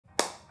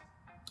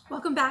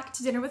Welcome back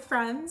to Dinner with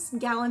Friends,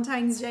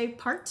 Galentine's Day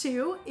Part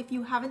 2. If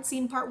you haven't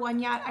seen Part 1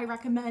 yet, I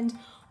recommend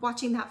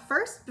watching that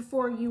first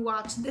before you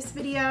watch this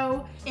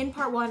video. In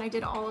Part 1, I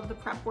did all of the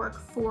prep work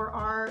for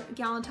our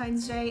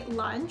Galentine's Day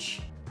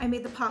lunch. I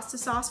made the pasta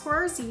sauce for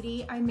our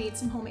ziti, I made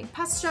some homemade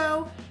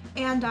pesto,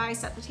 and I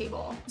set the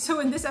table. So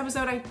in this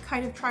episode, I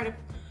kind of try to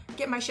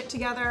get my shit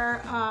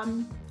together.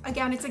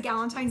 Again, it's a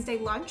Galentine's Day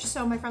lunch,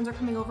 so my friends are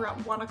coming over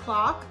at 1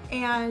 o'clock,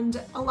 and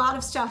a lot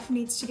of stuff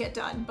needs to get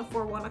done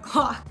before 1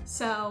 o'clock.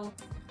 So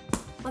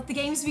let the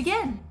games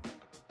begin.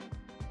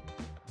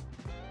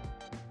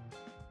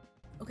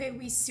 Okay,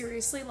 we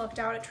seriously looked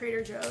out at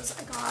Trader Joe's.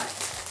 I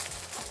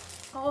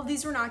got all of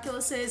these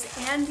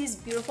ranunculuses and these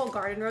beautiful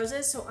garden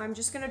roses, so I'm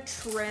just gonna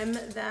trim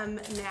them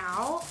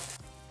now.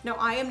 Now,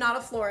 I am not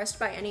a florist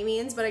by any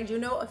means, but I do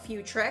know a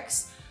few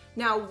tricks.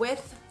 Now,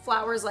 with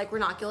flowers like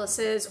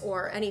ranunculuses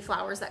or any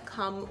flowers that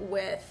come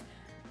with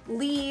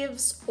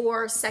leaves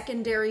or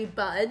secondary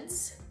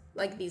buds,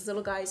 like these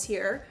little guys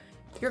here,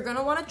 you're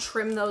gonna wanna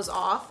trim those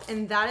off,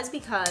 and that is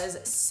because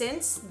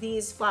since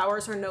these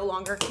flowers are no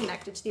longer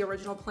connected to the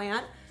original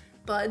plant,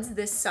 buds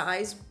this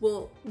size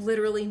will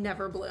literally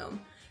never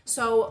bloom.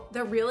 So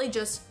they're really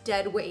just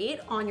dead weight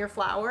on your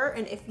flower,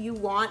 and if you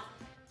want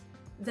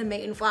the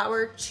main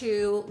flower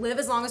to live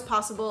as long as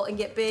possible and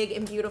get big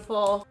and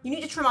beautiful, you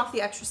need to trim off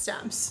the extra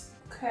stems.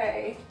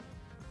 Okay,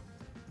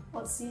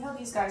 let's see how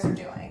these guys are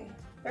doing.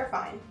 They're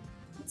fine.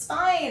 It's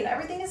fine,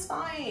 everything is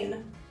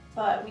fine.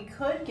 But we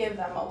could give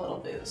them a little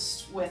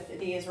boost with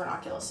these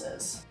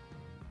ranunculuses.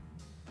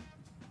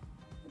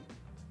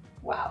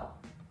 Wow,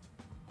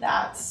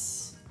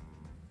 that's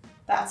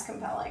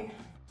compelling.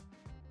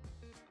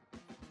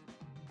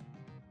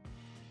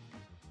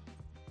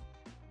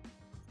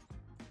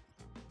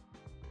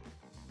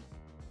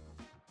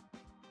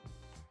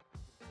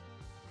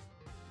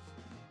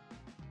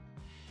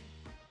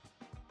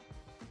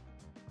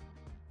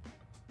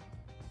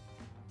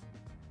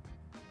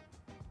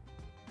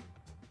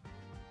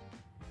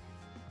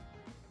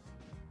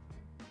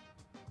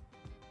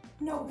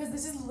 No, because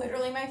this is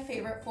literally my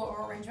favorite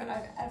floral arrangement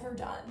I've ever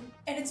done.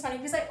 And it's funny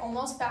because I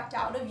almost backed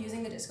out of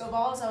using the disco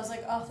balls. I was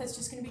like, oh, that's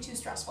just gonna be too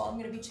stressful. I'm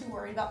gonna be too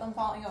worried about them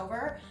falling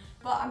over.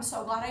 But I'm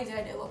so glad I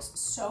did. It looks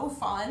so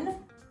fun.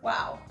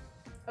 Wow,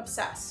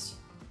 obsessed.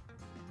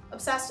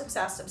 Obsessed,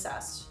 obsessed,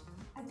 obsessed.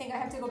 I think I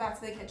have to go back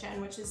to the kitchen,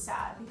 which is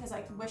sad because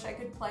I wish I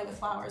could play with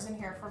flowers in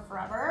here for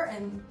forever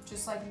and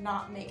just like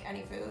not make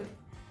any food.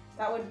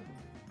 That would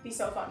be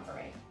so fun for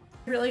me.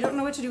 I really don't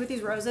know what to do with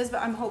these roses,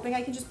 but I'm hoping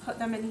I can just put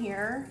them in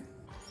here.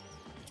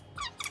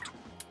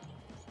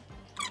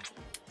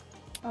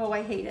 Oh,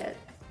 I hate it.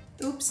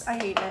 Oops, I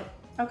hate it.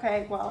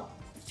 Okay, well,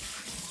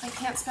 I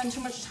can't spend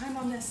too much time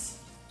on this.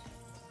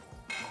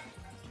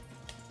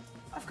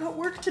 I've got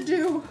work to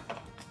do.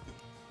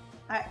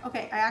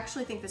 Okay, I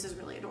actually think this is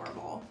really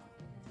adorable.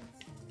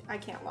 I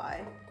can't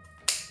lie.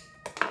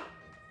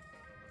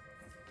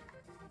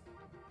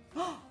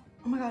 Oh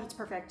my God, it's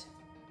perfect.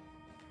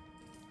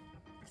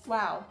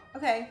 Wow,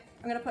 okay.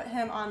 I'm gonna put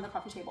him on the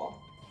coffee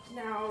table.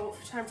 Now,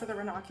 time for the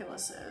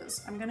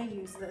ranunculuses. I'm gonna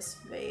use this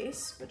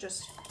vase, but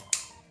just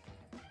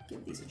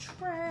give these a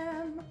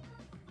trim.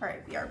 All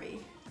right, BRB.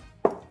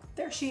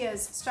 There she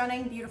is,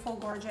 stunning, beautiful,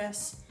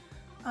 gorgeous.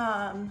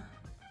 All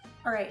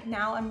right,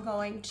 now I'm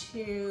going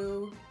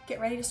to get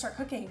ready to start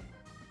cooking.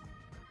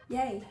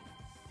 Yay,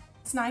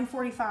 it's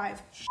 9:45.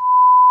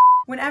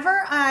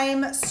 Whenever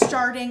I'm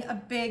starting a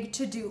big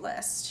to-do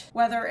list,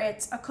 whether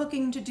it's a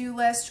cooking to-do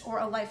list or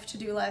a life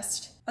to-do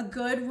list, a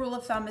good rule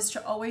of thumb is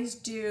to always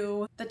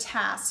do the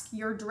task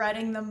you're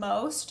dreading the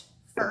most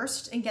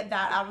first and get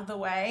that out of the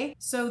way.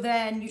 So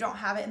then you don't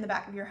have it in the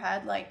back of your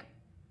head, like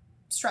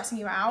stressing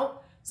you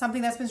out.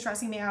 Something that's been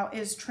stressing me out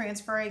is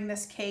transferring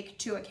this cake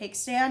to a cake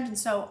stand. And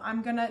so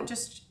I'm gonna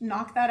just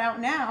knock that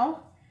out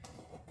now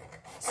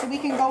so we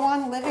can go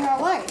on living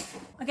our life.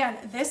 Again,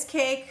 this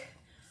cake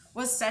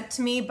was sent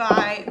to me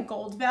by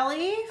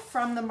Goldbelly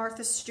from the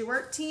Martha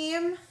Stewart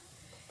team.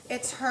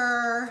 It's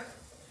her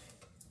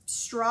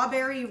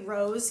strawberry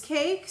rose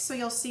cake. So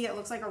you'll see it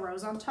looks like a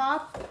rose on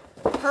top.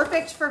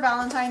 Perfect for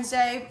Valentine's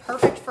Day,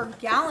 perfect for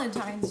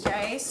Galentine's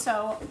Day.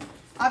 So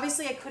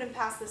obviously I couldn't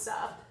pass this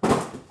up.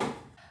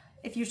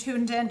 If you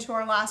tuned in to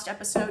our last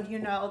episode, you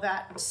know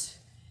that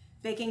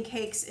baking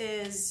cakes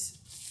is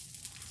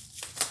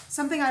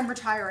something I'm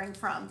retiring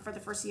from for the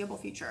foreseeable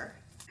future.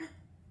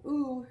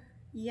 Ooh,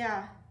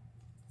 yeah.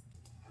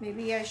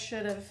 Maybe I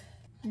should have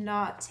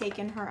not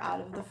taken her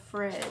out of the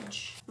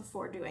fridge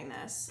before doing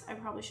this. I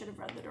probably should have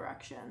read the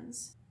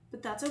directions,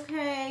 but that's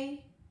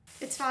okay.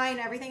 It's fine,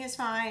 everything is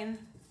fine.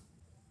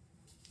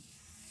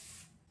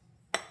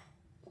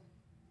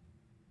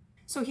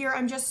 So here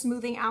I'm just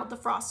smoothing out the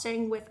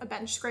frosting with a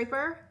bench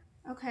scraper.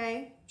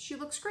 Okay, she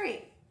looks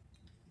great.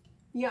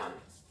 Yum.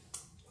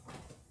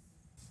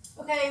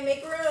 Okay,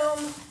 make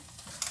room.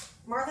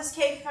 Martha's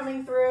cake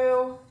coming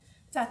through.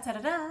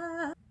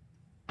 Da-da-da-da.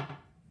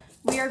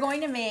 We are going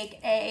to make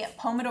a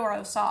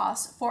pomodoro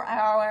sauce for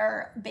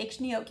our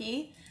baked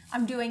gnocchi.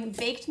 I'm doing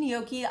baked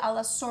gnocchi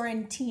alla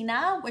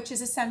Sorrentina, which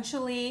is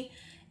essentially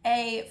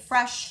a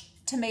fresh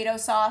tomato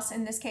sauce.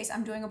 In this case,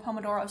 I'm doing a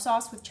pomodoro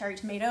sauce with cherry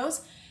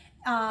tomatoes.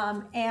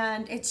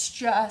 And it's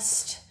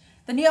just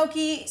the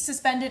gnocchi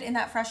suspended in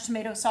that fresh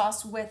tomato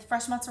sauce with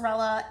fresh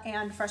mozzarella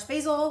and fresh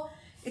basil.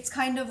 It's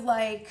kind of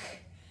like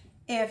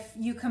if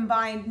you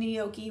combined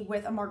gnocchi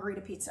with a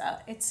margherita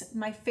pizza. It's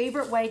my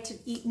favorite way to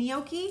eat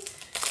gnocchi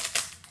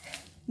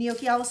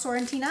alla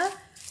Sorrentina.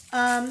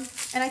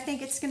 And I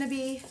think it's gonna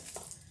be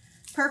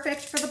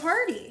perfect for the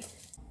party.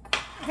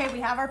 Okay,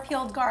 we have our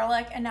peeled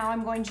garlic, and now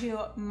I'm going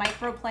to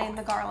microplane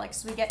the garlic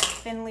so we get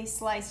thinly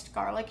sliced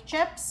garlic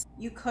chips.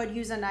 You could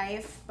use a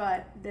knife,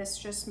 but this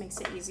just makes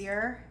it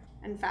easier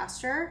and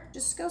faster.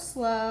 Just go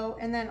slow,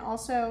 and then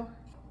also,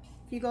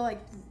 if you go like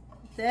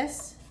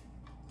this,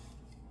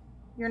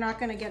 you're not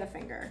gonna get a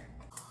finger.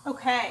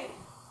 Okay,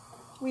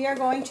 we are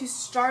going to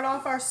start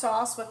off our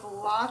sauce with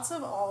lots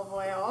of olive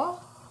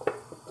oil.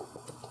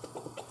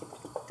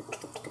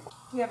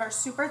 We have our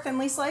super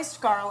thinly sliced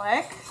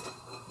garlic.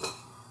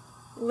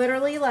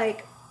 Literally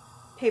like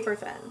paper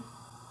thin.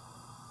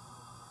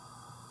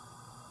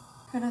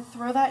 I'm gonna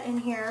throw that in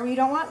here. We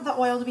don't want the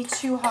oil to be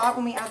too hot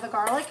when we add the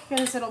garlic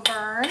because it'll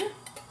burn.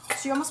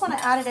 So you almost want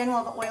to add it in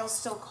while the oil's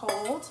still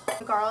cold.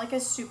 The garlic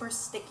is super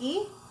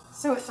sticky,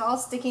 so it's all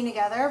sticking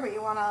together, but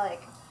you want to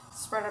like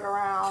spread it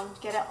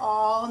around, get it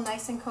all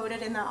nice and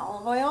coated in that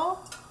olive oil.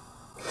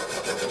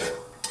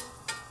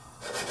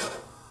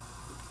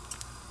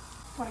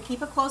 Want to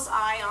keep a close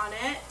eye on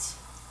it.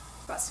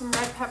 Got some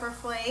red pepper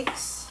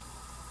flakes.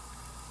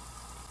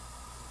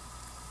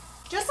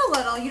 Just a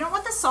little. You don't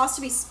want the sauce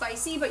to be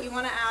spicy, but you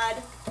want to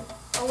add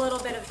a little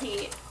bit of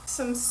heat.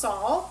 Some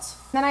salt.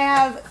 Then I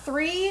have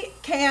 3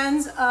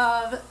 cans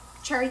of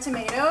cherry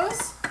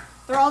tomatoes.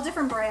 They're all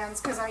different brands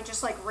because I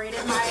just like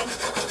raided my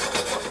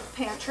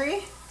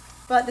pantry.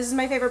 But this is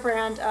my favorite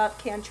brand of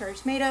canned cherry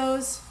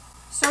tomatoes.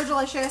 So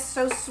delicious,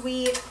 so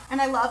sweet,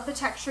 and I love the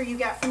texture you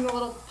get from the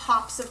little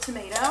pops of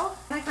tomato.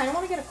 And I kind of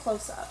want to get a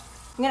close-up.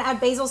 I'm going to add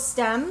basil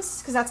stems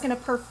because that's going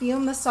to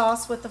perfume the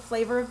sauce with the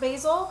flavor of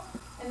basil.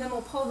 And then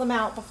we'll pull them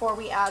out before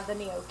we add the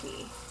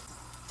gnocchi.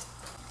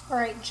 All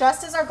right,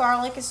 just as our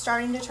garlic is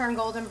starting to turn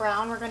golden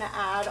brown, we're gonna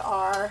add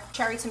our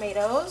cherry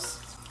tomatoes.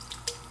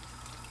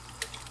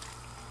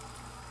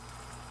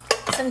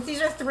 Since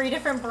these are 3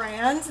 different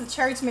brands, the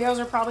cherry tomatoes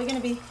are probably gonna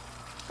be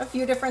a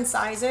few different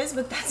sizes,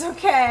 but that's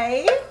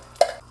okay.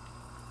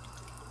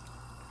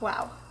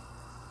 Wow.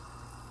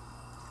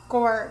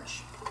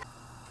 Gorge.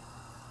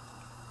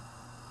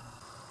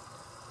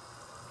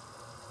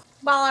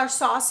 While our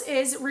sauce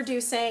is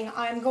reducing,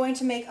 I'm going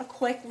to make a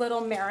quick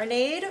little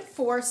marinade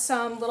for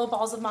some little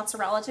balls of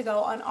mozzarella to go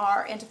on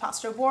our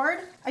antipasto board.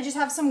 I just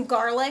have some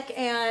garlic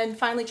and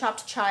finely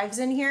chopped chives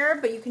in here,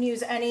 but you can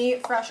use any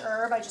fresh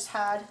herb. I just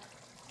had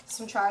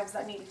some chives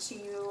that needed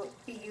to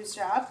be used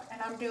up. And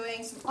I'm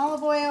doing some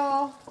olive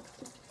oil,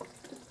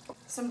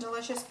 some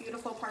delicious,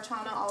 beautiful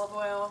Partana olive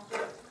oil,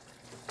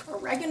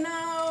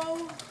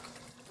 oregano,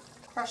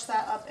 crush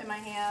that up in my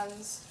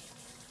hands,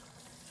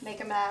 make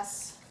a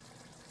mess.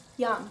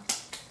 Yum.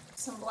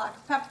 Some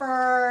black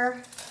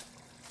pepper,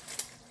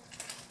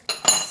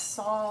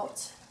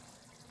 salt,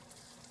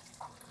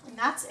 and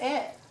that's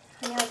it.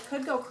 I mean, I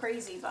could go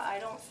crazy, but I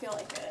don't feel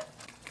like it.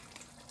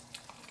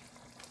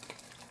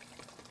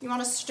 You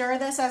want to stir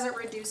this as it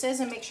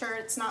reduces and make sure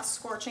it's not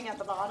scorching at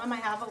the bottom. I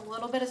have a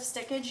little bit of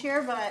stickage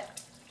here,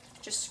 but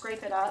just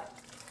scrape it up.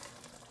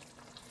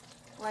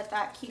 Let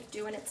that keep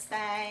doing its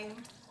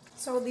thing.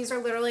 So these are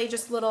literally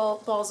just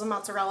little balls of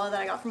mozzarella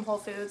that I got from Whole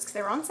Foods because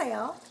they were on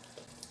sale.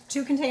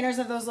 2 containers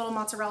of those little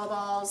mozzarella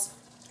balls,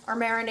 our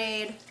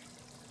marinade.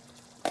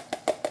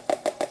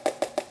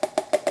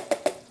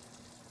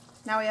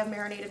 Now we have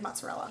marinated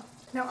mozzarella.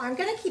 Now I'm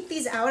gonna keep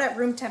these out at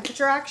room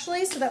temperature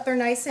actually so that they're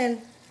nice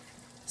and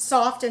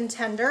soft and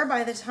tender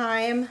by the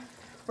time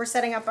we're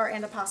setting up our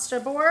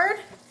antipasto board.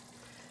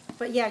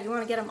 But yeah, you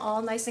wanna get them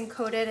all nice and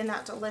coated in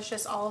that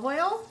delicious olive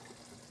oil.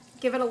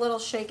 Give it a little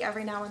shake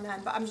every now and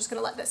then, but I'm just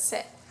gonna let this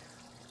sit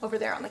over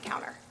there on the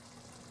counter.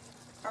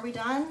 Are we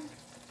done?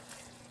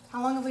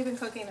 How long have we been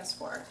cooking this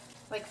for?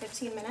 Like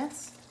 15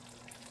 minutes?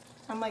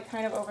 I'm like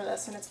kind of over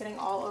this and it's getting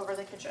all over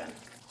the kitchen.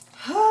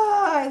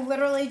 I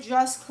literally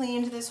just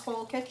cleaned this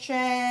whole kitchen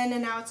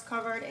and now it's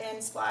covered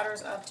in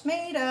splatters of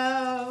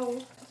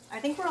tomato. I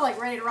think we're like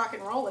ready to rock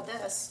and roll with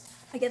this.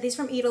 I get these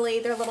from Italy.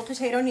 They're little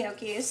potato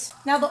gnocchis.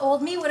 Now the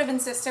old me would have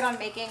insisted on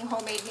making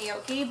homemade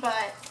gnocchi,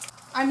 but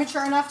I'm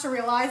mature enough to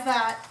realize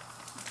that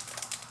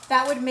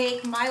that would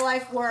make my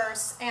life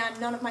worse and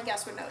none of my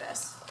guests would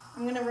notice.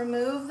 I'm gonna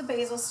remove the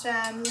basil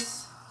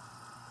stems.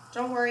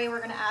 Don't worry,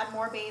 we're gonna add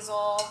more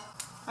basil.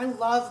 I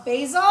love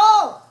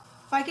basil!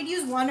 If I could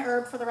use one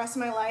herb for the rest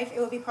of my life,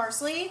 it would be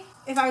parsley.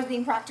 If I was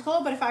being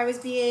practical, but if I was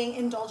being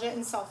indulgent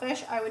and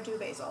selfish, I would do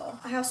basil.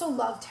 I also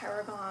love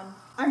tarragon.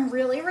 I'm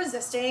really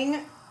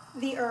resisting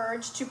the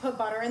urge to put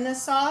butter in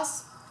this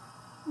sauce,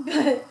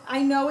 but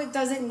I know it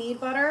doesn't need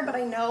butter, but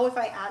I know if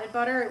I added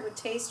butter, it would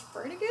taste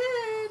pretty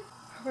good.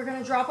 We're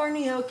gonna drop our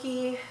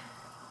gnocchi.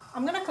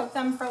 I'm gonna cook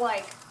them for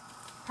like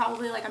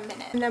probably like a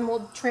minute, and then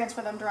we'll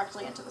transfer them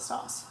directly into the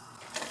sauce.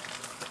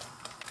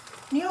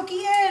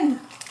 Gnocchi in!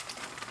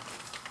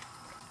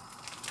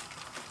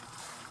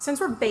 Since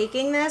we're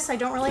baking this, I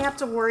don't really have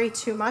to worry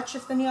too much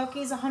if the gnocchi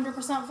is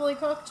 100% fully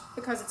cooked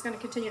because it's going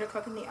to continue to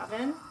cook in the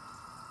oven.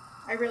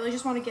 I really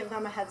just want to give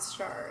them a head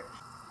start.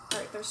 All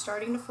right, they're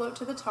starting to float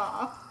to the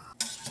top.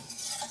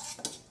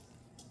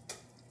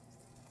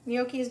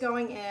 Gnocchi is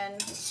going in.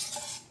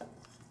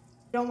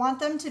 You don't want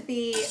them to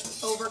be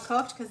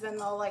overcooked because then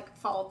they'll like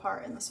fall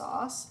apart in the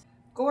sauce.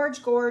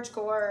 Gorge, gorge,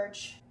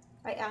 gorge.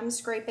 I am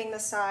scraping the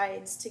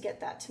sides to get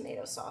that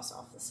tomato sauce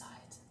off the sides.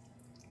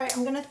 All right,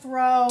 I'm gonna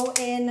throw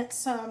in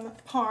some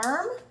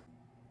parm.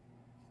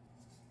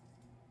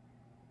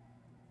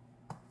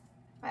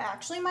 I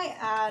actually might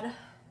add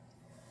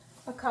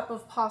a cup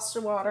of pasta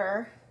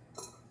water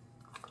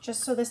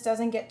just so this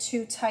doesn't get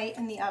too tight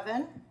in the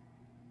oven.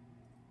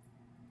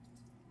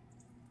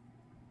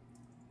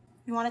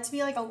 You want it to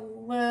be like a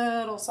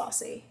little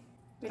saucy.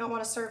 We don't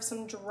want to serve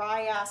some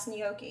dry ass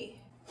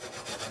gnocchi.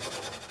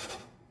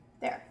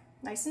 There,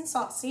 nice and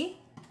saucy.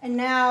 And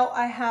now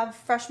I have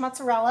fresh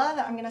mozzarella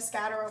that I'm gonna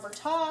scatter over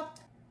top.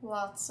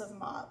 Lots of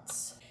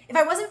mozz. If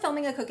I wasn't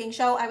filming a cooking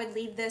show, I would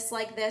leave this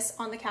like this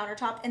on the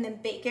countertop and then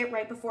bake it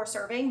right before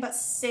serving. But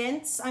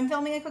since I'm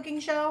filming a cooking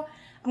show,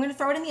 I'm gonna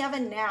throw it in the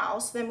oven now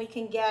so then we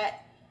can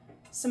get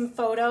some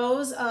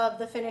photos of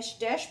the finished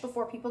dish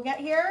before people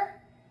get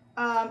here.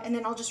 And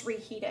then I'll just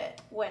reheat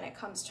it when it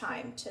comes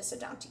time to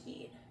sit down to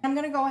eat. I'm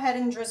gonna go ahead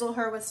and drizzle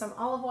her with some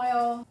olive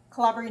oil,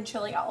 Calabrian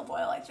chili olive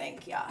oil, I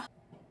think, yeah.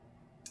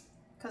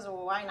 Because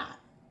why not?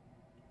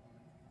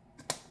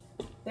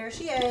 There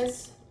she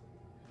is.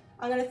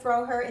 I'm gonna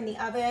throw her in the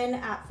oven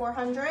at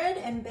 400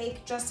 and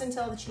bake just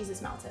until the cheese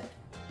is melted.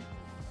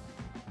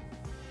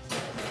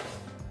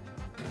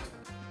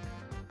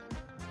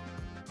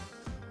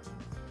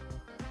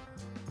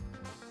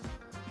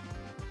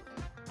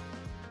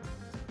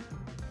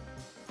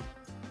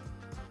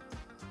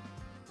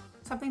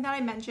 Something that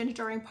I mentioned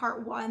during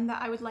part 1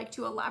 that I would like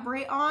to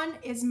elaborate on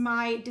is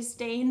my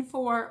disdain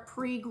for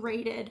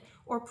pre-grated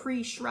or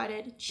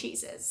pre-shredded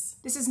cheeses.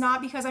 This is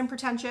not because I'm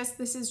pretentious,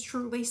 this is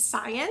truly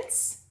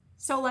science.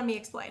 So let me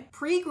explain.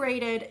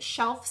 Pre-grated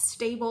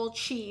shelf-stable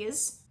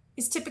cheese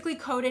is typically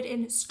coated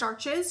in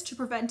starches to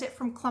prevent it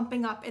from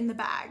clumping up in the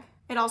bag.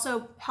 It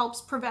also helps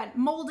prevent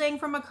molding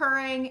from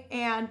occurring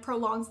and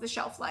prolongs the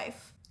shelf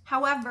life.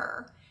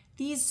 However,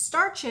 these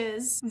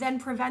starches then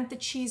prevent the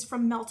cheese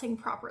from melting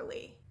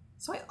properly.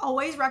 So I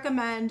always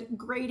recommend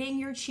grating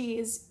your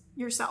cheese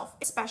yourself,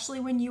 especially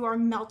when you are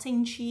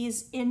melting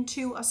cheese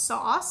into a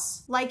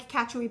sauce like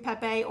cacio e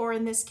pepe, or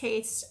in this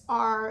case,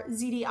 our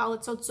ziti alla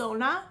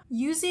zozzona.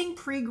 Using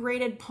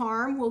pre-grated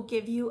parm will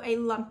give you a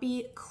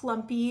lumpy,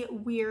 clumpy,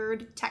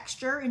 weird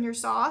texture in your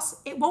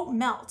sauce. It won't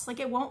melt, like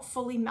it won't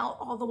fully melt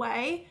all the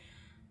way.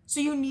 So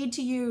you need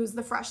to use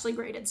the freshly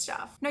grated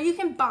stuff. Now you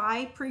can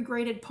buy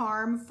pre-grated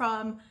parm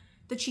from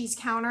the cheese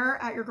counter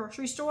at your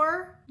grocery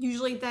store.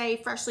 Usually they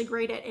freshly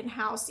grate it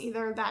in-house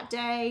either that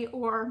day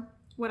or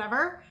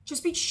whatever.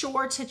 Just be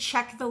sure to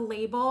check the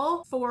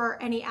label for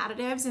any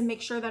additives and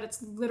make sure that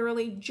it's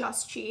literally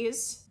just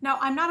cheese. Now,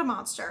 I'm not a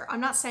monster.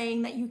 I'm not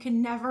saying that you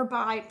can never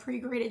buy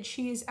pre-grated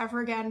cheese ever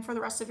again for the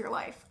rest of your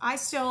life. I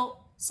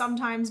still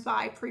sometimes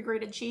buy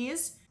pre-grated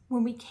cheese.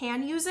 When we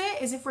can use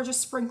it is if we're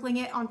just sprinkling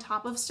it on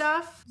top of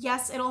stuff.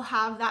 Yes, it'll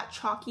have that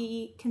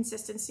chalky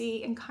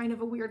consistency and kind of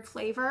a weird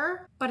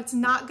flavor, but it's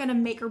not gonna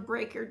make or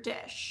break your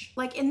dish.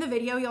 Like in the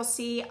video, you'll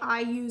see I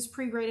use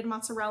pre-grated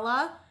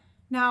mozzarella.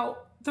 Now,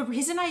 the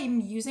reason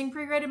I'm using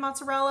pre-grated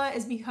mozzarella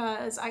is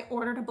because I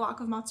ordered a block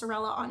of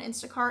mozzarella on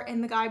Instacart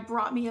and the guy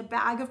brought me a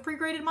bag of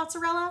pre-grated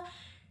mozzarella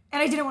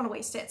and I didn't want to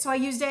waste it. So I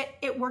used it,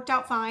 it worked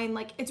out fine.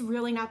 Like it's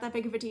really not that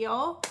big of a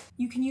deal.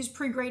 You can use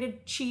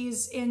pre-grated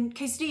cheese in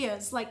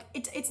quesadillas. Like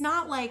it's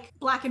not like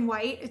black and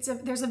white.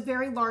 There's a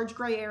very large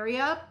gray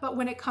area, but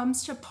when it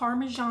comes to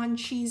Parmesan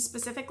cheese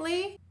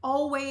specifically,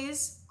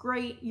 always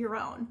grate your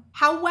own.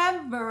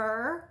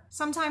 However,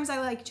 sometimes I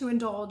like to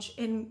indulge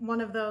in one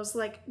of those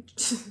like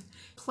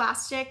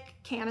plastic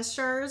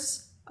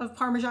canisters of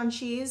Parmesan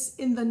cheese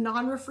in the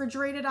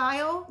non-refrigerated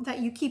aisle that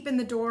you keep in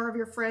the door of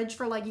your fridge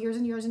for like years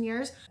and years and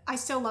years. I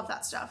still love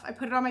that stuff. I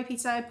put it on my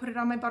pizza, I put it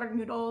on my buttered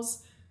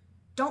noodles.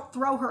 Don't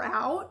throw her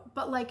out,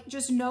 but like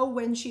just know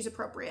when she's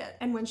appropriate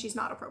and when she's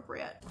not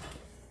appropriate.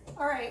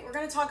 All right, we're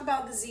gonna talk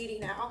about the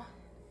ziti now.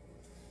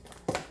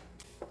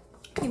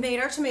 We made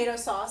our tomato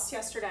sauce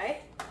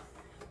yesterday,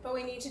 but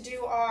we need to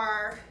do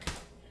our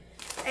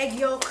egg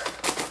yolk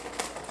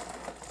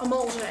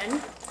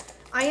emulsion.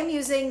 I am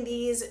using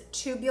these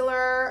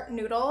tubular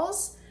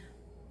noodles,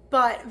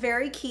 but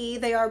very key,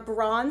 they are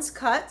bronze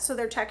cut, so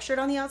they're textured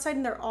on the outside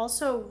and they're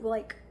also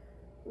like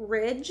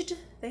ridged.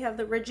 They have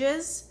the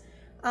ridges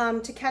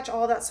to catch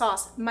all that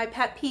sauce. My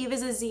pet peeve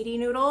is a ziti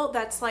noodle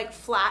that's like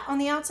flat on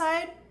the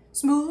outside,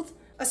 smooth.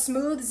 A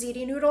smooth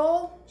ziti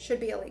noodle should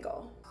be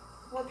illegal.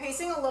 We're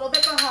pacing a little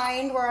bit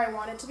behind where I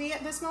want it to be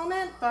at this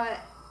moment,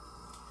 but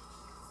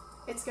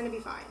it's gonna be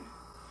fine.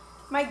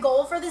 My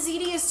goal for the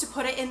ziti is to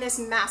put it in this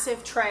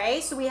massive tray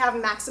so we have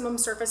maximum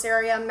surface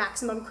area,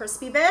 maximum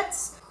crispy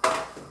bits.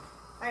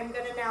 I'm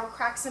gonna now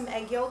crack some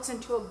egg yolks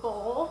into a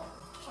bowl.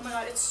 Oh my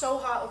God, it's so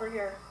hot over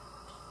here.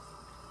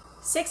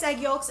 6 egg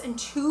yolks and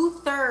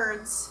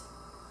 2/3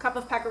 cup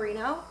of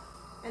pecorino.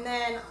 And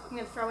then I'm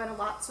gonna throw in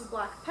lots of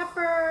black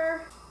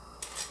pepper.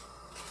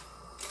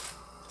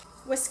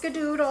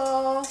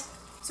 Whisk-a-doodle.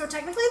 So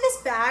technically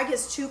this bag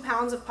is 2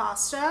 pounds of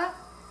pasta.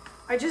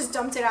 I just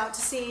dumped it out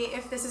to see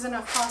if this is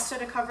enough pasta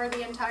to cover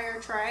the entire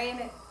tray, and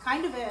it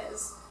kind of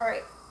is. All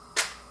right,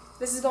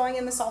 this is going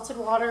in the salted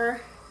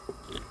water.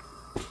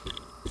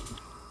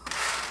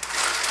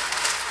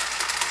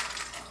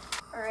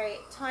 All right,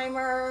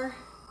 timer,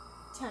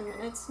 10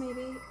 minutes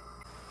maybe.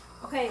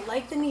 Okay,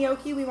 like the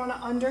gnocchi, we want to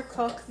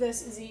undercook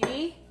this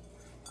ziti.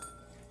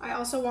 I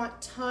also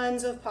want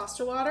tons of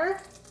pasta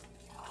water.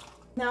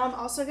 Now I'm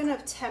also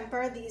gonna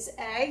temper these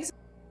eggs.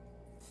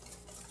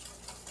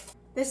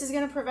 This is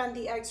gonna prevent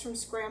the eggs from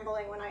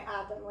scrambling when I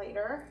add them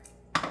later.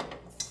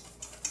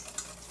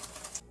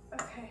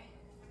 Okay,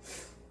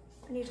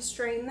 I need to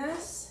strain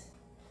this.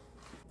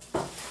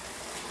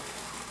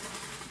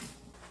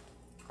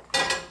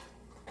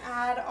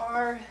 Add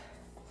our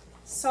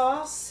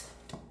sauce.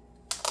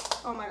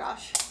 Oh my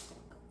gosh.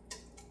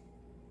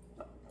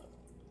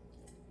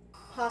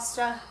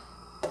 Pasta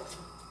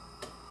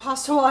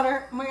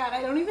water. Oh my god,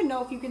 I don't even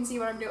know if you can see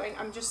what I'm doing.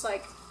 I'm just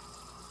like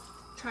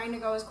trying to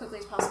go as quickly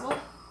as possible.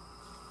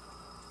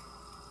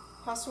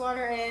 Pasta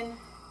water in.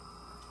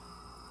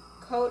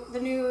 Coat the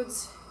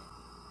nudes.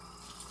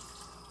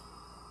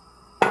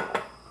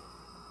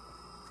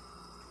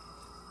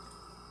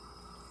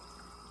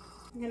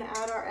 I'm gonna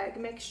add our egg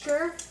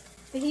mixture.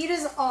 The heat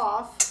is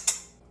off.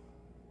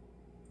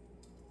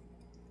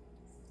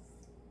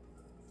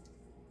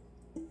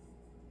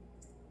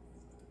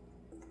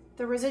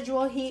 The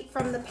residual heat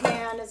from the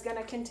pan is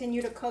gonna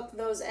continue to cook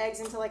those eggs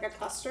into like a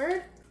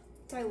custard.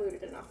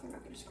 Diluted enough, they're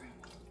not gonna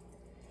scramble.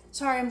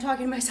 Sorry, I'm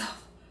talking to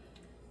myself.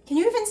 Can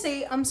you even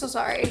see? I'm so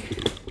sorry.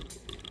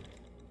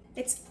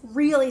 It's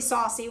really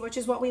saucy, which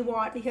is what we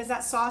want because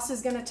that sauce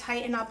is gonna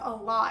tighten up a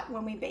lot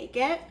when we bake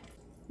it.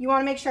 You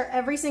wanna make sure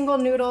every single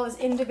noodle is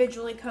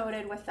individually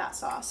coated with that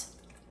sauce.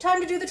 Time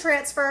to do the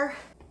transfer.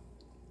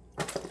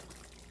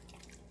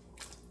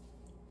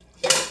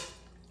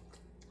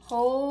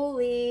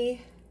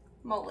 Holy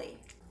moly.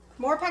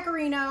 More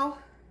pecorino.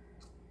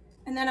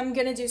 And then I'm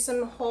gonna do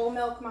some whole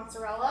milk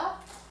mozzarella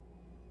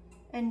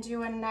and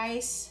do a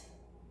nice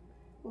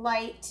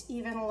light,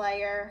 even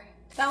layer.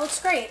 That looks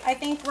great. I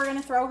think we're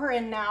gonna throw her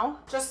in now,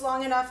 just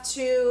long enough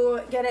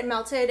to get it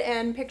melted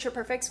and picture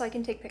perfect so I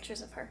can take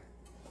pictures of her.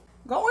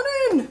 Going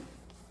in!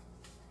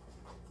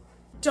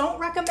 Don't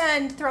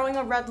recommend throwing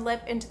a red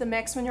lip into the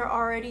mix when you're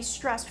already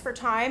stressed for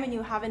time and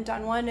you haven't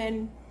done one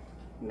in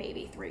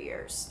maybe 3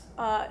 years.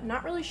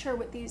 Not really sure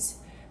what these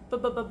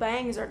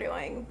bangs are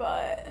doing,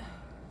 but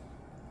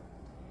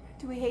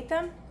do we hate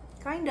them?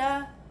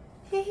 Kinda.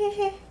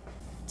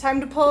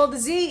 Time to pull the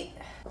ziti.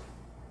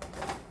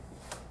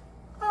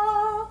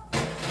 Oh.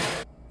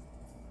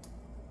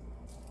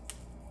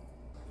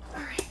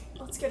 All right,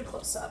 let's get a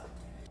close up.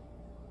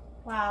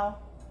 Wow.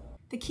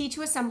 The key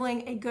to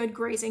assembling a good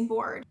grazing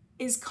board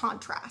is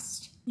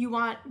contrast. You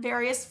want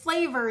various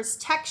flavors,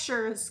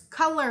 textures,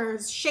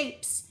 colors,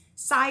 shapes,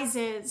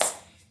 sizes,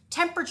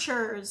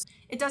 temperatures.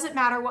 It doesn't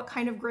matter what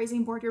kind of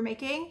grazing board you're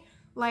making,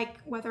 like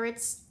whether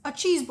it's a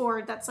cheese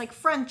board that's like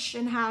French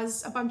and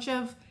has a bunch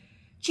of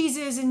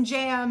cheeses and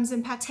jams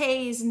and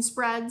pâtés and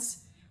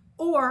spreads,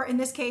 or in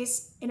this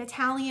case, an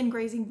Italian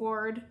grazing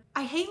board.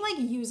 I hate like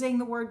using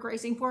the word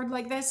grazing board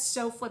like this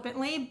so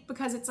flippantly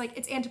because it's like,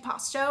 it's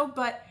antipasto,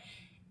 but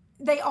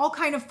they all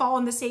kind of fall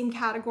in the same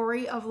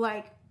category of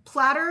like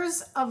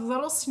platters of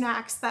little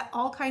snacks that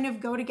all kind of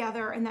go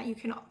together and that you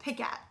can pick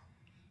at.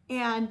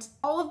 And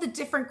all of the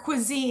different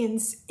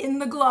cuisines in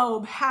the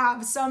globe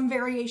have some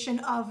variation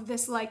of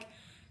this like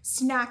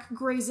snack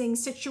grazing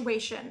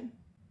situation.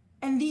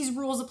 And these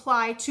rules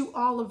apply to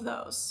all of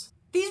those.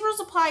 These rules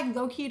apply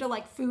low-key to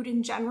like food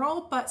in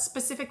general, but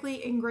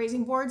specifically in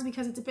grazing boards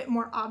because it's a bit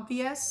more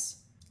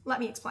obvious. Let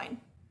me explain.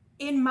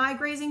 In my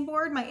grazing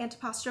board, my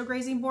antipasto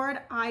grazing board,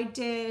 I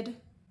did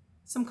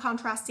some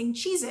contrasting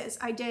cheeses.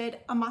 I did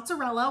a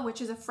mozzarella,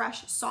 which is a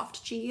fresh,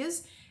 soft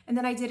cheese. And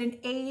then I did an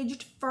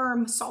aged,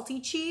 firm, salty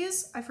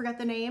cheese. I forget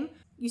the name.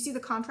 You see the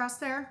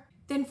contrast there?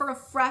 Then for a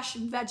fresh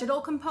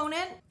vegetal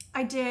component,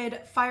 I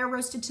did fire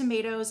roasted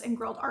tomatoes and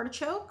grilled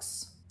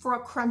artichokes. For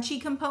a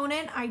crunchy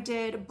component, I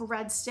did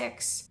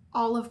breadsticks,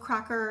 olive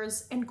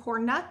crackers, and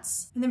corn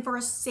nuts. And then for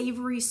a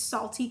savory,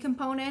 salty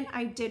component,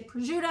 I did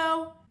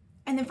prosciutto.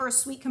 And then for a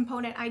sweet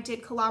component, I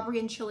did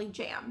Calabrian chili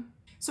jam.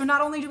 So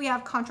not only do we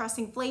have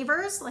contrasting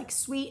flavors like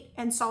sweet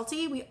and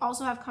salty, we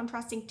also have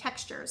contrasting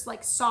textures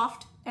like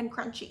soft and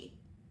crunchy.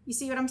 You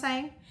see what I'm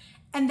saying?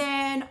 And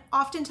then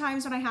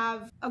oftentimes when I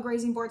have a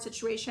grazing board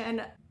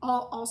situation,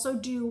 I'll also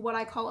do what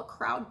I call a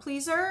crowd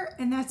pleaser.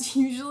 And that's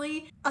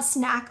usually a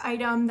snack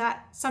item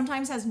that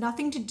sometimes has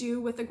nothing to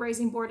do with the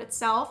grazing board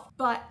itself,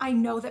 but I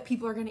know that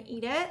people are gonna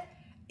eat it.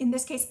 In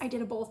this case, I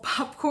did a bowl of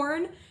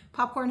popcorn.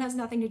 Popcorn has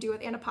nothing to do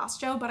with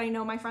antipasto, but I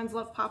know my friends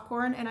love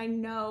popcorn and I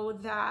know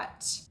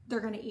that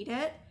they're gonna eat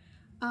it.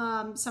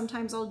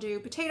 Sometimes I'll do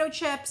potato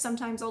chips,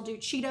 sometimes I'll do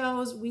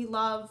Cheetos. We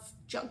love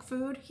junk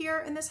food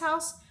here in this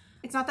house.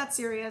 It's not that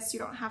serious. You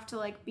don't have to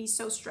like be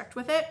so strict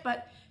with it,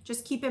 but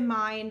just keep in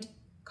mind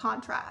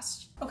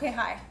contrast. Okay,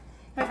 hi.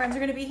 My friends are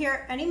gonna be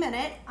here any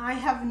minute. I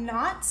have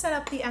not set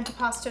up the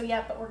antipasto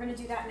yet, but we're gonna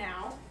do that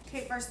now.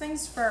 Okay, first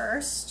things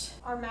first,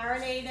 our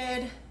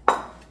marinated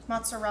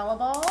mozzarella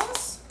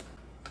balls.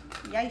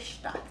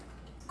 Yeshta.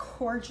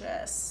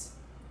 Gorgeous.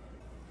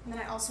 And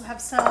then I also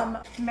have some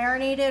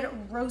marinated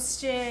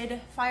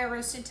fire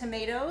roasted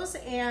tomatoes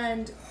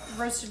and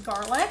roasted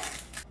garlic.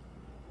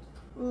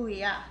 Ooh,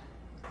 yeah.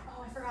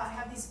 Oh, I forgot, I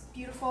have these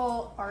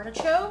beautiful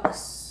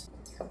artichokes.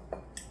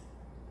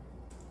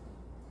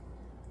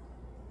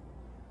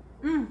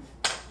 Mmm.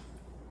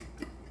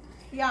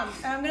 Yum.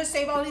 And I'm gonna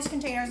save all these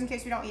containers in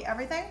case we don't eat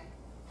everything.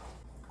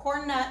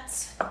 Corn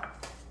nuts.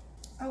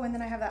 Oh, and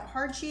then I have that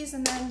hard cheese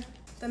and then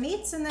the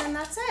meats, and then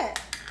that's it.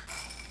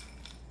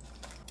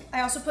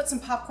 I also put some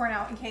popcorn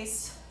out in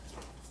case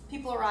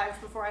people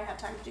arrived before I had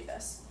time to do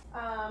this.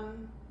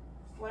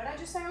 What did I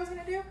just say I was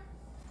gonna do?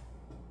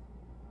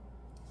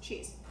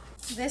 Cheese.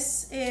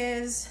 This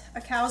is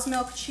a cow's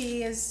milk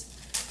cheese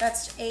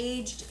that's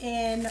aged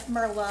in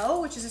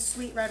Merlot, which is a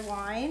sweet red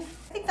wine.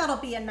 I think that'll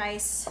be a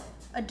nice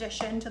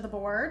addition to the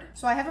board.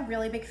 So I have a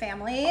really big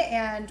family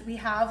and we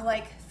have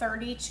like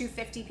 30 to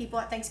 50 people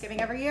at Thanksgiving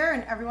every year,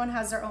 and everyone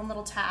has their own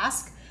little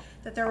task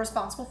that they're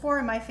responsible for,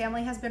 and my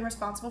family has been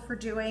responsible for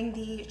doing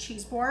the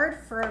cheese board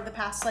for the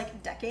past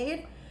like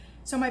decade.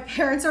 So my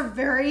parents are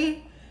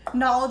very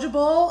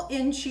knowledgeable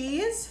in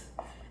cheese,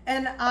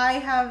 and I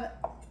have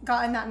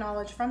gotten that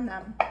knowledge from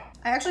them.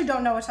 I actually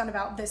don't know a ton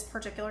about this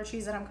particular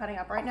cheese that I'm cutting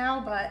up right now,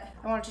 but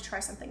I wanted to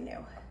try something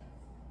new.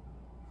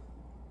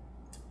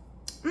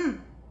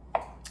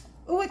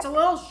 Ooh, it's a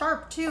little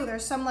sharp too.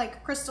 There's some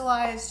like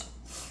crystallized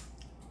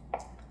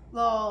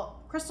little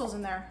crystals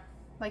in there,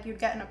 like you'd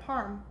get in a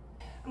parm.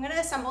 I'm gonna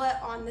assemble it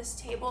on this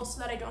table so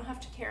that I don't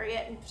have to carry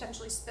it and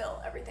potentially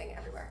spill everything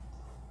everywhere.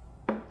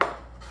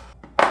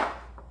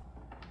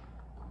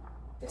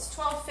 It's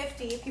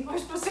 12:50. People are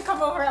supposed to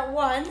come over at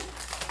 1.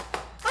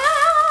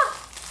 Ah!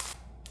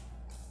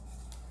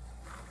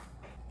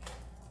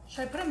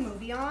 Should I put a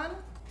movie on?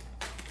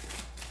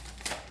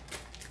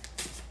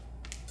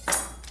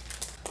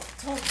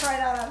 Don't try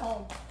that at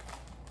home.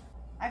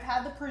 I've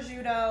had the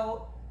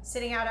prosciutto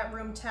sitting out at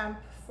room temp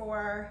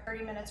for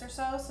 30 minutes or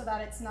so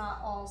that it's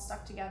not all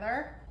stuck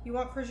together. You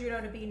want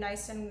prosciutto to be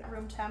nice and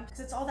room temp because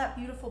it's all that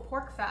beautiful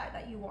pork fat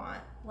that you want,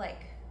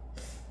 like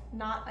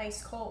not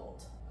ice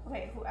cold.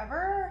 Okay,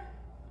 whoever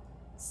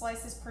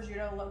sliced this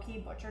prosciutto low-key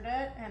butchered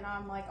it, and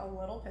I'm like a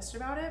little pissed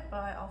about it,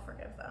 but I'll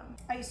forgive them.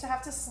 I used to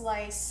have to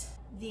slice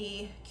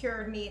the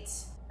cured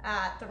meats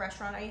at the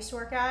restaurant I used to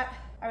work at.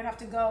 I would have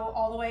to go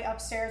all the way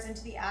upstairs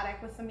into the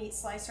attic with the meat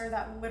slicer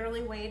that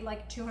literally weighed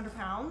like 200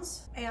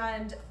 pounds.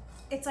 And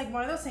it's like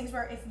one of those things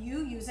where if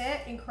you use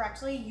it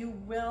incorrectly, you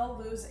will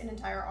lose an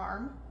entire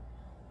arm.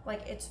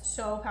 Like it's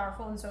so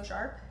powerful and so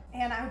sharp.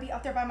 And I would be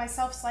up there by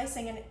myself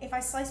slicing, and if I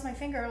sliced my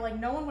finger, like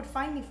no one would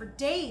find me for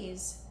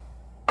days.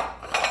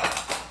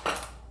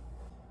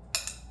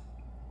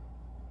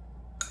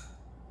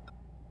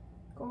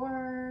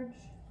 Gorge.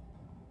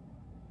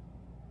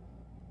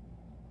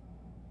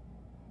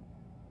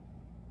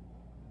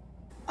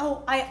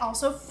 Oh, I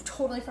also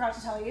totally forgot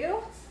to tell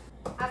you.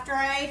 After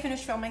I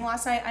finished filming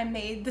last night, I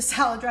made the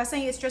salad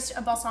dressing. It's just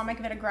a balsamic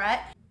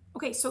vinaigrette.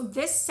 Okay, so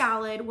this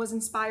salad was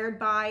inspired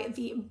by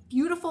the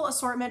beautiful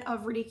assortment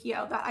of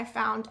radicchio that I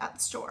found at the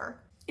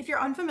store. If you're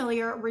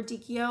unfamiliar,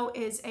 radicchio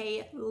is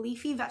a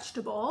leafy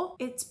vegetable.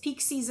 Its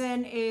peak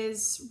season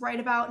is right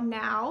about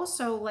now,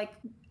 so like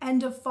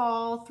end of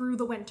fall through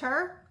the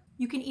winter.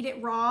 You can eat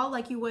it raw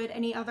like you would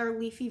any other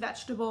leafy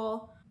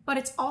vegetable, but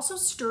it's also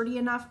sturdy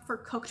enough for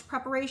cooked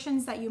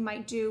preparations that you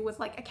might do with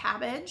like a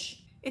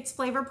cabbage. Its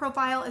flavor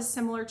profile is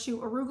similar to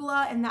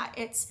arugula in that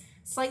it's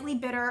slightly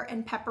bitter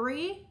and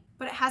peppery,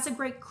 but it has a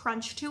great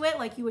crunch to it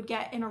like you would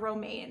get in a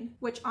romaine,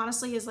 which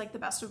honestly is like the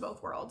best of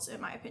both worlds in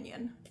my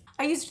opinion.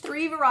 I used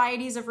 3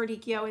 varieties of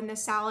radicchio in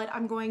this salad.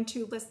 I'm going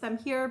to list them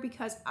here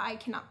because I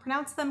cannot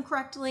pronounce them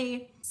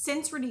correctly.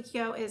 Since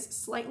radicchio is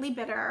slightly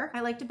bitter, I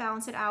like to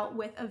balance it out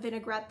with a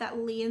vinaigrette that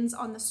leans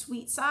on the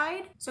sweet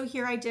side. So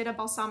here I did a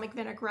balsamic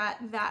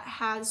vinaigrette that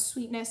has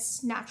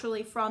sweetness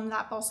naturally from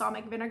that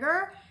balsamic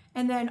vinegar,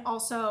 and then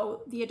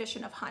also the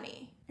addition of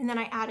honey. And then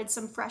I added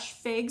some fresh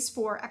figs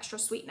for extra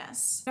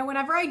sweetness. Now,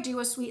 whenever I do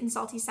a sweet and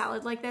salty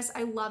salad like this,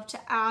 I love to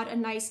add a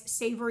nice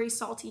savory,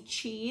 salty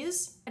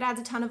cheese. It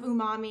adds a ton of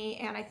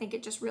umami, and I think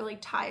it just really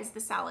ties the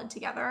salad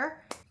together.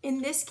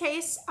 In this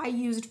case, I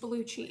used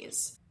blue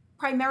cheese,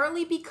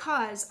 primarily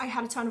because I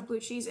had a ton of blue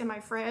cheese in my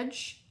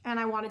fridge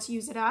and I wanted to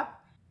use it up.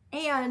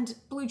 And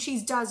blue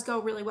cheese does go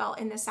really well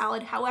in this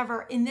salad.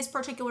 However, in this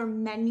particular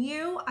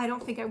menu, I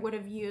don't think I would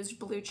have used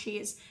blue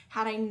cheese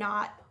had I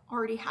not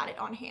already had it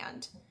on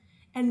hand.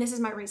 And this is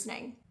my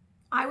reasoning.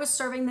 I was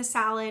serving the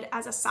salad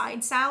as a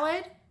side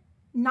salad,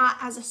 not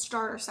as a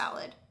starter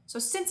salad. So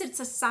since it's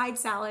a side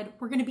salad,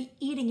 we're gonna be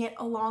eating it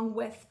along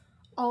with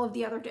all of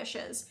the other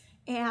dishes.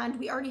 And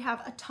we already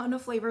have a ton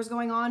of flavors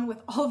going on with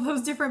all of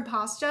those different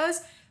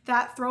pastas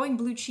that throwing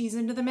blue cheese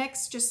into the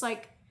mix just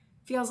like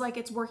feels like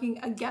it's working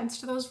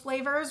against those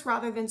flavors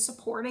rather than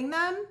supporting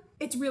them.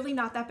 It's really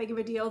not that big of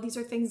a deal. These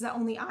are things that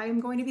only I am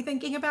going to be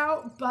thinking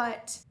about,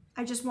 but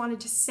I just wanted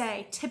to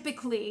say,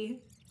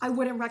 typically, I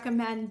wouldn't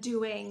recommend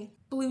doing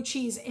blue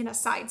cheese in a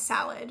side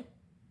salad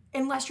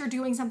unless you're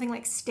doing something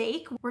like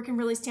steak, where it can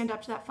really stand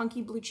up to that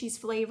funky blue cheese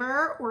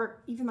flavor,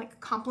 or even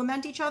like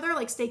complement each other,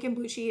 like steak and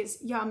blue cheese,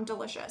 yum,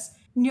 delicious.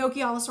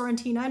 Gnocchi alla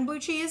sorrentina and blue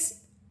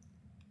cheese,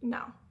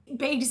 no.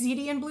 Baked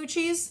ziti and blue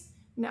cheese,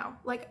 no.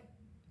 Like,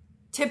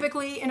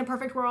 typically, in a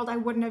perfect world, I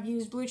wouldn't have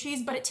used blue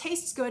cheese, but it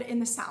tastes good in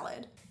the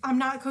salad. I'm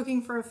not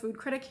cooking for a food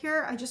critic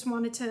here. I just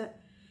wanted to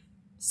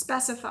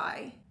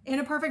specify. In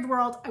a perfect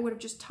world, I would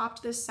have just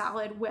topped this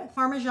salad with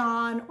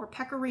Parmesan or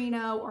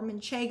Pecorino or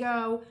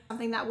Manchego,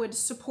 something that would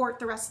support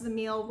the rest of the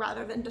meal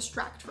rather than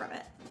distract from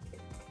it,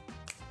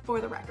 for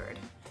the record.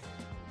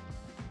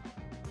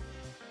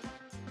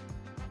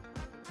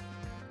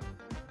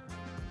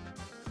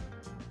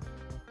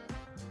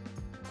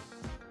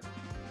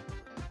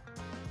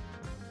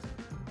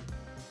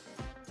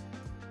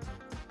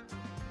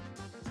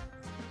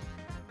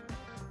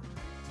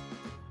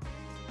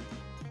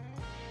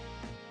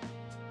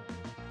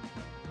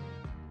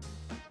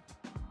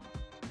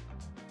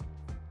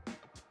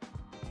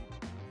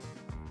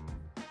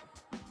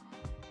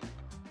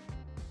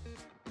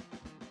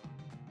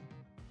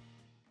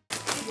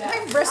 My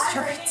wrist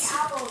hurts.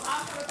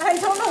 I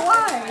don't know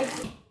why.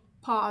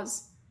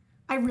 Pause.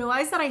 I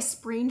realized that I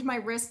sprained my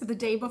wrist the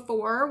day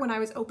before when I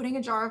was opening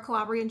a jar of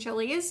Calabrian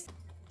chilies.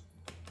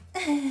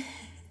 Ow.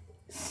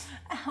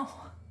 Oh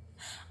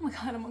my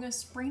God, I'm gonna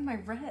sprain my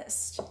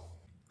wrist.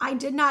 I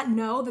did not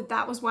know that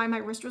that was why my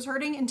wrist was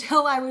hurting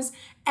until I was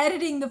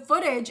editing the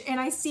footage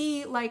and I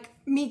see like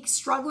me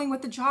struggling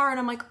with the jar and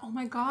I'm like, oh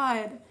my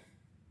God,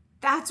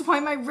 that's why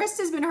my wrist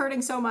has been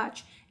hurting so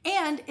much.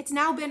 And it's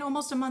now been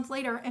almost a month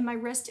later and my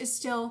wrist is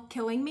still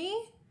killing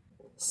me.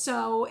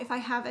 So if I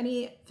have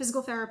any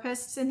physical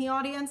therapists in the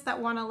audience that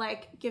want to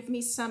like give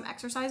me some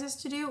exercises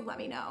to do, let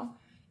me know.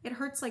 It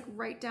hurts like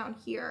right down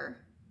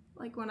here,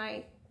 like when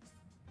I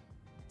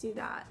do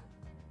that.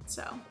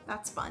 So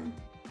that's fun.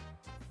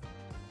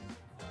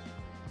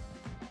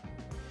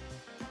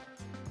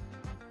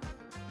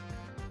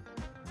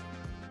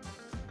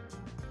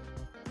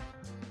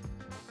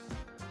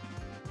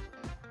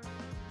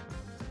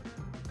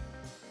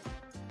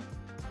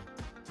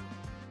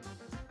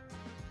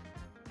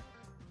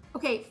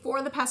 Okay,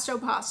 for the pesto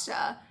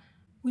pasta,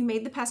 we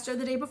made the pesto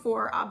the day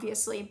before,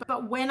 obviously,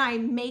 but when I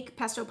make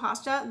pesto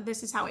pasta,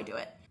 this is how I do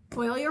it.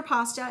 Boil your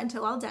pasta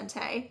until al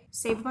dente,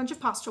 save a bunch of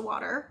pasta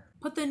water,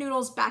 put the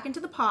noodles back into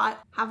the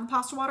pot, have the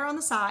pasta water on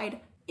the side.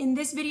 In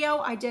this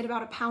video, I did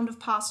about a pound of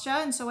pasta,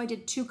 and so I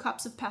did 2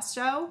 cups of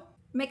pesto.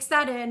 Mix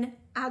that in,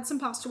 add some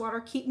pasta water,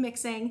 keep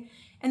mixing,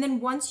 and then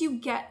once you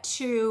get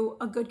to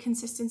a good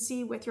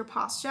consistency with your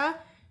pasta,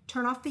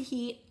 turn off the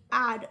heat,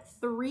 add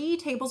 3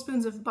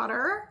 tablespoons of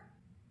butter,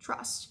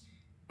 trust,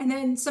 and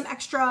then some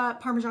extra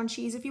Parmesan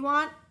cheese if you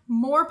want,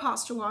 more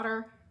pasta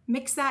water,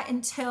 mix that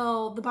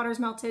until the butter's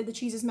melted, the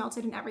cheese is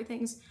melted, and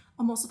everything's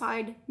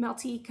emulsified,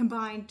 melty,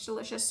 combined,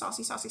 delicious,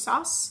 saucy, saucy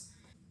sauce.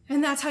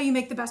 And that's how you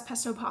make the best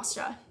pesto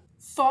pasta.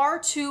 Far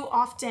too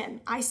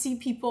often, I see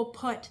people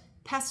put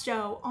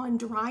pesto on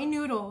dry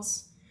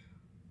noodles,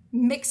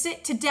 mix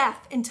it to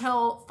death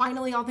until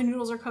finally all the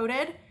noodles are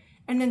coated,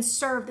 and then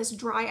serve this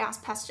dry ass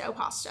pesto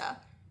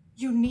pasta.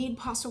 You need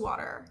pasta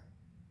water.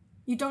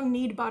 You don't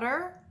need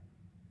butter,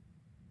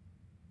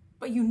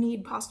 but you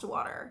need pasta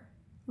water.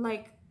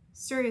 Like,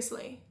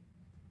 seriously,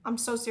 I'm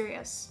so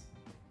serious.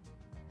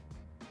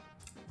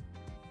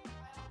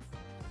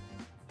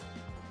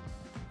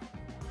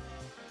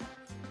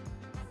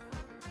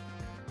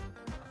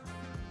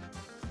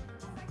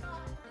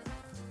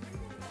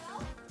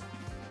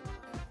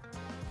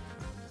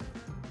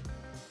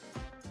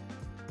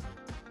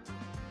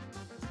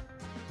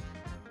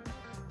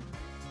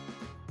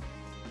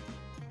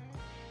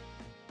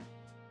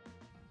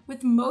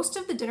 With most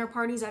of the dinner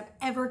parties I've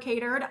ever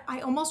catered,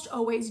 I almost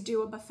always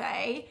do a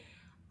buffet.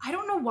 I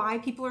don't know why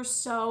people are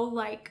so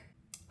like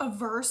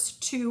averse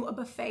to a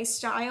buffet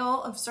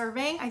style of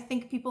serving. I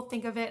think people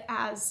think of it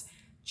as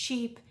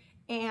cheap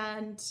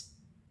and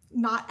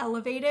not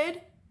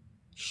elevated.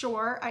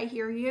 Sure, I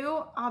hear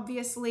you.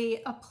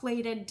 Obviously, a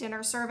plated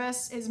dinner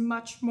service is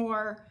much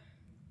more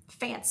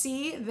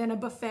fancy than a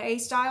buffet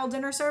style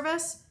dinner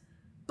service.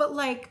 But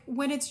like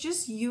when it's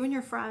just you and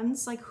your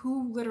friends, like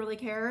who literally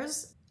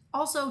cares?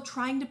 Also,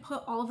 trying to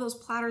put all of those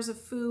platters of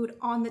food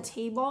on the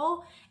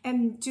table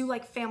and do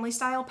like family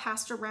style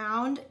passed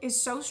around is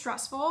so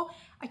stressful.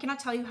 I cannot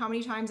tell you how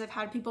many times I've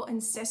had people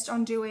insist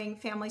on doing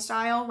family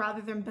style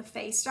rather than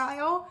buffet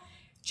style,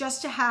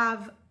 just to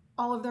have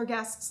all of their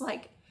guests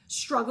like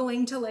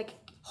struggling to like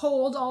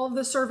hold all of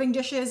the serving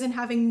dishes and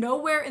having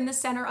nowhere in the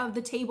center of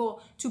the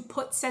table to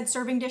put said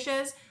serving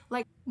dishes.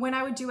 Like when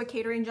I would do a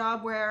catering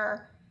job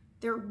where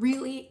they're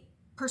really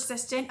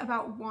persistent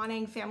about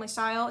wanting family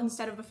style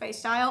instead of buffet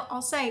style,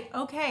 I'll say,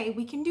 okay,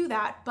 we can do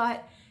that,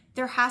 but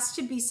there has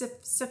to be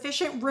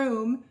sufficient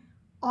room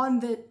on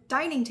the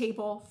dining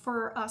table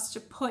for us to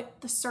put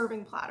the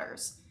serving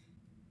platters.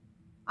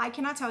 I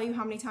cannot tell you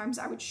how many times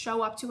I would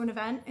show up to an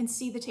event and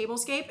see the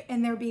tablescape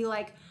and there'd be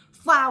like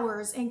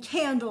flowers and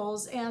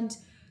candles and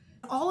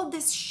all of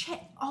this shit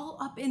all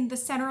up in the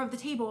center of the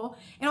table.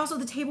 And also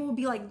the table would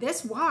be like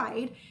this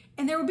wide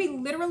and there would be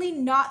literally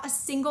not a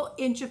single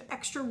inch of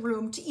extra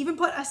room to even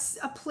put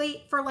a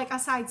plate for like a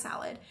side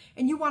salad.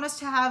 And you want us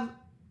to have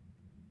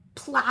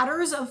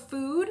platters of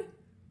food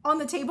on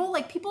the table?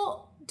 Like,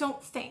 people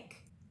don't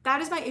think.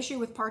 That is my issue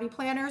with party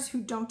planners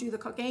who don't do the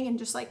cooking and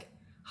just like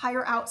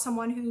hire out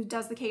someone who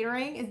does the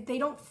catering, is they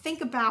don't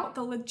think about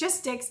the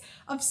logistics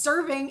of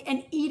serving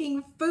and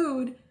eating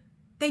food.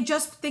 They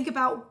just think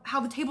about how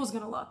the table's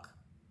gonna look.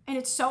 And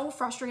it's so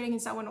frustrating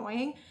and so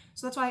annoying.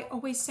 So that's why I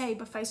always say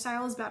buffet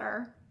style is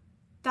better.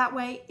 That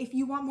way, if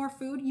you want more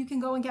food, you can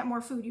go and get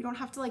more food. You don't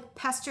have to like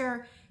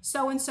pester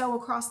so-and-so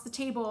across the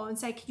table and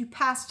say, can you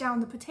pass down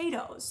the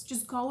potatoes?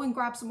 Just go and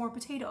grab some more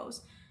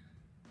potatoes.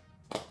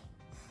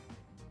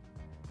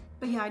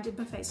 But yeah, I did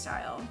buffet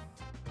style.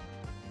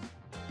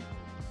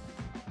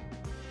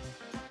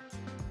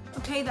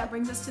 Okay, that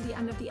brings us to the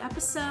end of the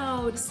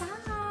episode.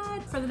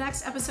 Sad. For the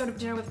next episode of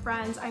Dinner with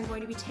Friends, I'm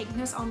going to be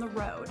taking us on the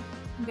road.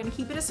 I'm gonna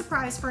keep it a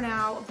surprise for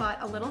now, but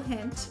a little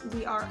hint,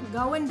 we are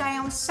going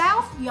down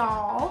south,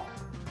 y'all.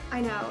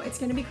 I know, it's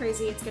gonna be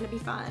crazy, it's gonna be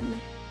fun.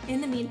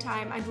 In the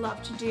meantime, I'd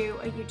love to do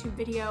a YouTube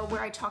video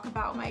where I talk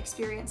about my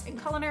experience in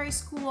culinary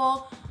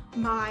school,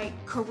 my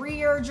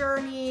career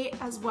journey,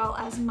 as well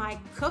as my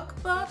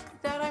cookbook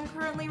that I'm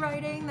currently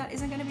writing that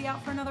isn't gonna be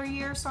out for another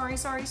year. Sorry,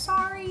 sorry,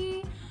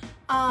 sorry.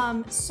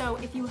 So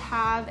if you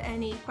have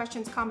any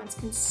questions, comments,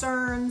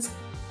 concerns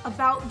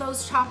about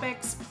those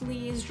topics,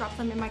 please drop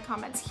them in my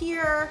comments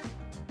here.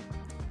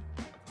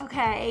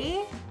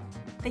 Okay,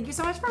 thank you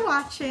so much for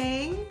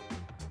watching.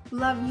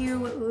 Love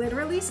you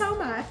literally so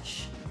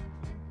much.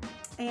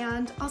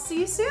 And I'll see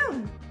you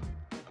soon.